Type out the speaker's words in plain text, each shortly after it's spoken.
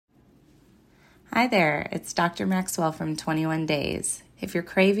Hi there, it's Dr. Maxwell from 21 Days. If you're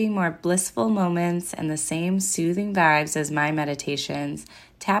craving more blissful moments and the same soothing vibes as my meditations,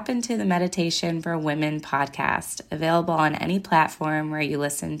 tap into the Meditation for Women podcast, available on any platform where you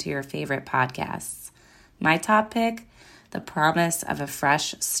listen to your favorite podcasts. My top pick, The Promise of a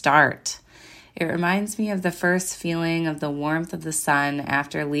Fresh Start. It reminds me of the first feeling of the warmth of the sun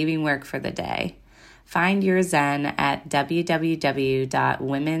after leaving work for the day. Find your Zen at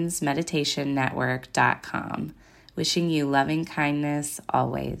www.womensmeditationnetwork.com. Wishing you loving kindness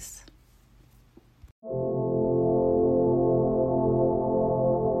always.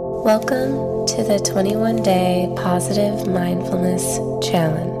 Welcome to the 21-Day Positive Mindfulness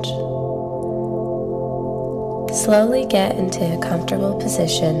Challenge. Slowly get into a comfortable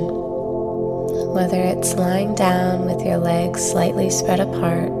position, whether it's lying down with your legs slightly spread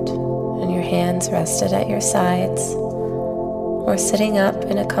apart and your hands rested at your sides, or sitting up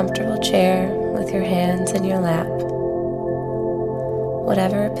in a comfortable chair with your hands in your lap.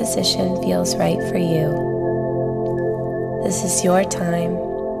 Whatever position feels right for you. This is your time.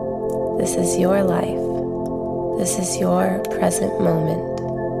 This is your life. This is your present moment.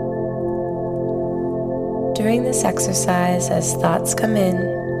 During this exercise, as thoughts come in,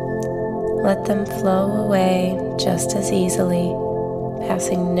 let them flow away just as easily,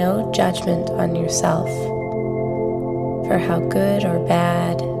 passing no judgment on yourself for how good or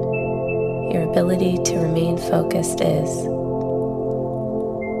bad your ability to remain focused is.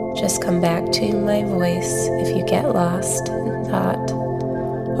 Just come back to my voice if you get lost in thought,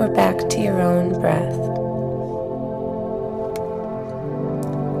 or back to your own breath.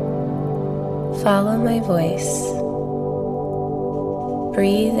 Follow my voice.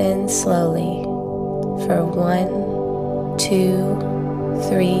 Breathe in slowly for 1, 2,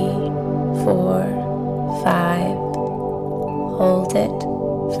 3, 4, 5. Hold it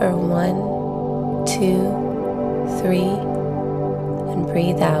for 1, 2, 3, and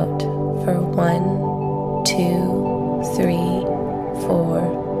breathe out for 1, 2, 3,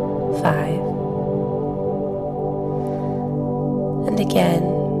 4, 5. And again,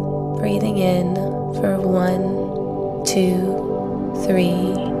 breathing in for 1, 2,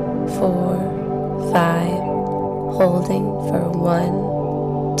 3, 4, 5. Holding for 1,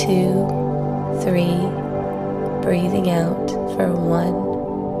 2, 3. Breathing out for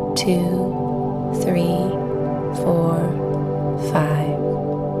 1, 2, 3, 4,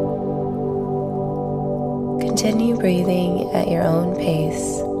 5. Continue breathing at your own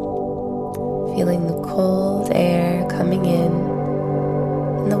pace, feeling the cold air coming in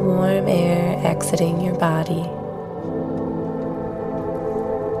and the warm air exiting your body.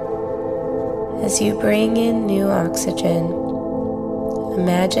 As you bring in new oxygen,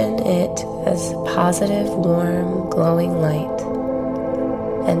 imagine it as positive, warm, glowing light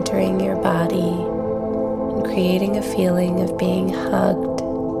entering your body and creating a feeling of being hugged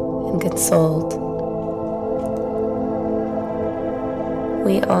and consoled.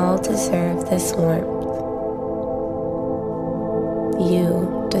 We all deserve this warmth.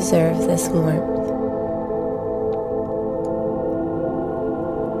 You deserve this warmth.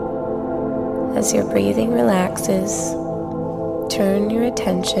 As your breathing relaxes, turn your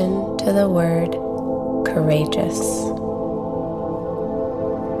attention to the word courageous.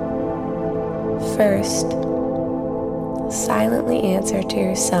 First, silently answer to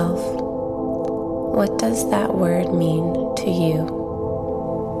yourself, what does that word mean to you?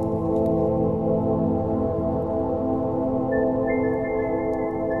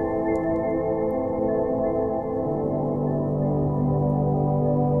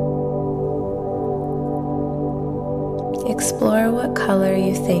 Explore what color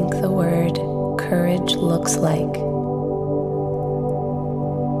you think the word courage looks like.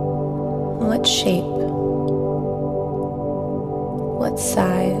 What shape? What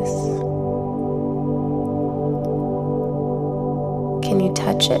size? Can you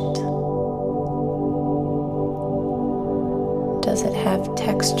touch it? Does it have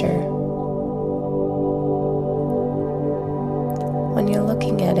texture? When you're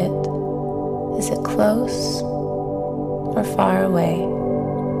looking at it, is it close or far away?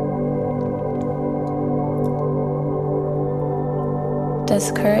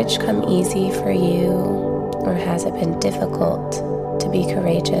 Does courage come easy for you, or has it been difficult to be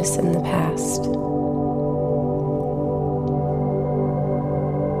courageous in the past?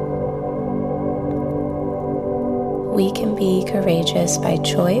 We can be courageous by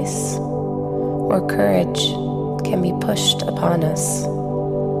choice, or courage can be pushed upon us.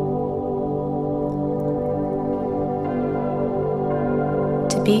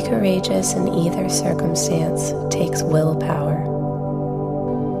 To be courageous in either circumstance takes willpower.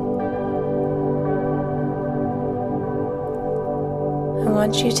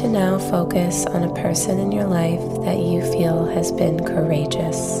 want you to now focus on a person in your life that you feel has been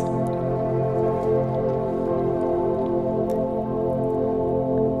courageous.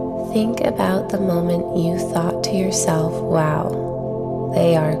 Think about the moment you thought to yourself, wow,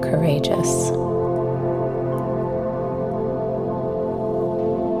 they are courageous.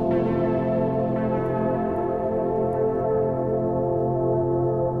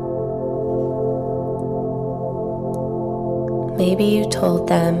 Maybe you told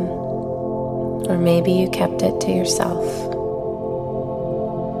them, or maybe you kept it to yourself.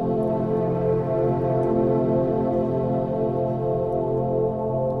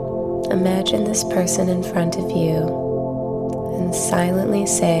 Imagine this person in front of you and silently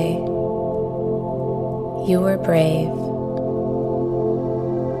say, "You were brave.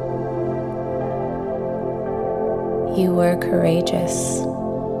 You were courageous.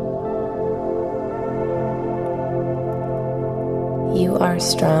 You are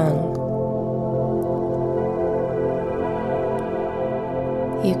strong.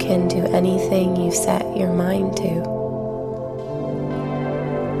 You can do anything you set your mind to."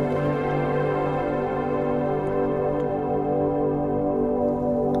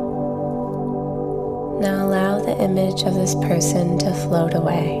 Now allow the image of this person to float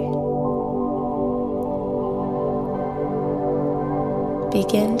away.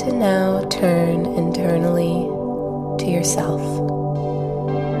 Begin to now turn internally to yourself.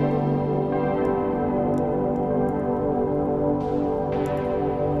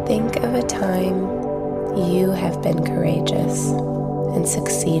 Think of a time you have been courageous and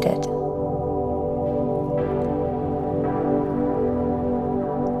succeeded.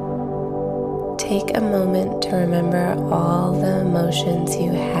 Take a moment to remember all the emotions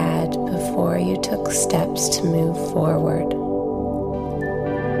you had before you took steps to move forward.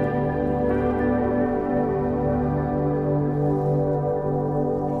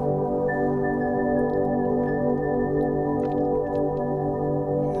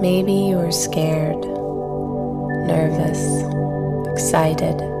 Maybe you were scared, nervous,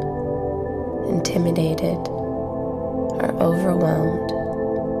 excited, intimidated, or overwhelmed.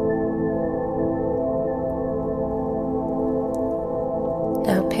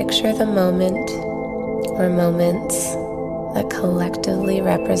 Now picture the moment or moments that collectively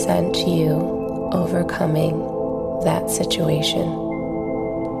represent you overcoming that situation.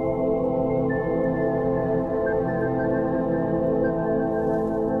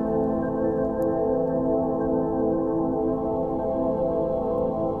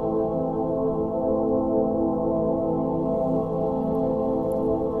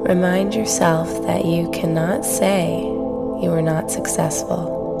 Remind yourself that you cannot say you were not successful,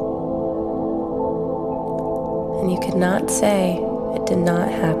 and you cannot say it did not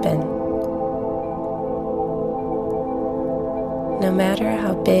happen. No matter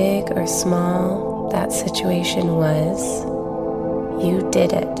how big or small that situation was, you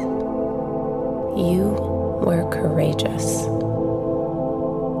did it. You were courageous.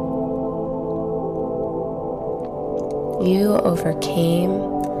 You overcame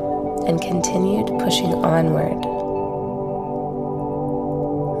and continued pushing onward.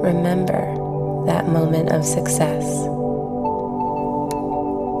 Remember that moment of success.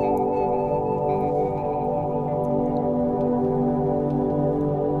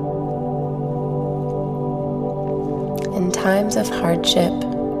 In times of hardship,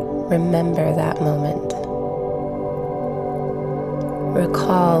 remember that moment.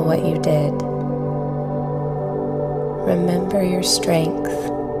 Recall what you did. Remember your strength.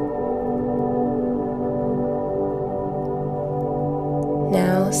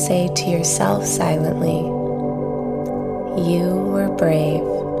 Now say to yourself silently, "You were brave.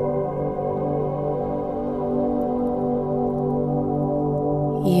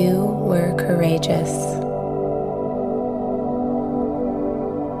 You were courageous.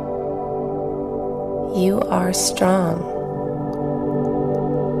 You are strong.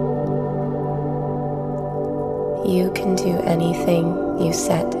 You can do anything you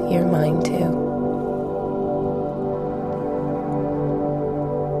set your mind to."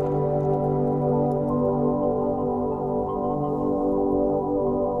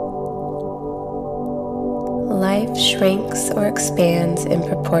 Life shrinks or expands in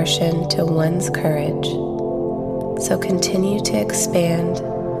proportion to one's courage, so continue to expand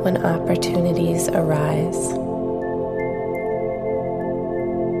when opportunities arise.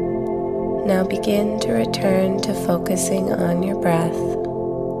 Now begin to return to focusing on your breath,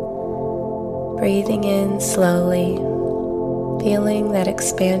 breathing in slowly, feeling that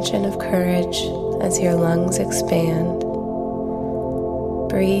expansion of courage as your lungs expand,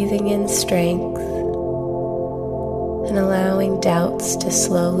 breathing in strength, and allowing doubts to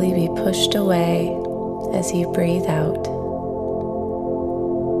slowly be pushed away as you breathe out.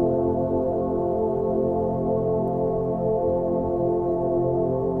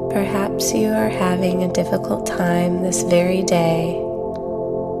 Perhaps you are having a difficult time this very day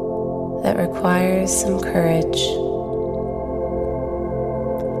that requires some courage.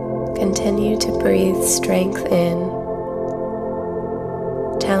 Continue to breathe strength in,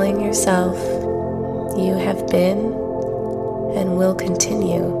 telling yourself you have been and will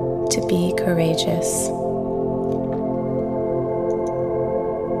continue to be courageous.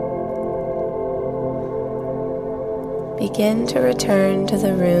 Begin to return to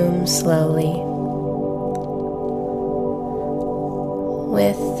the room slowly,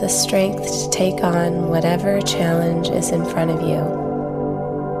 with the strength to take on whatever challenge is in front of you.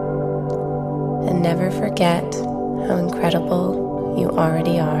 And never forget how incredible you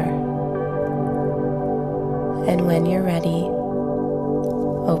already are. And when you're ready,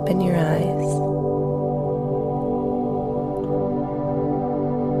 open your eyes.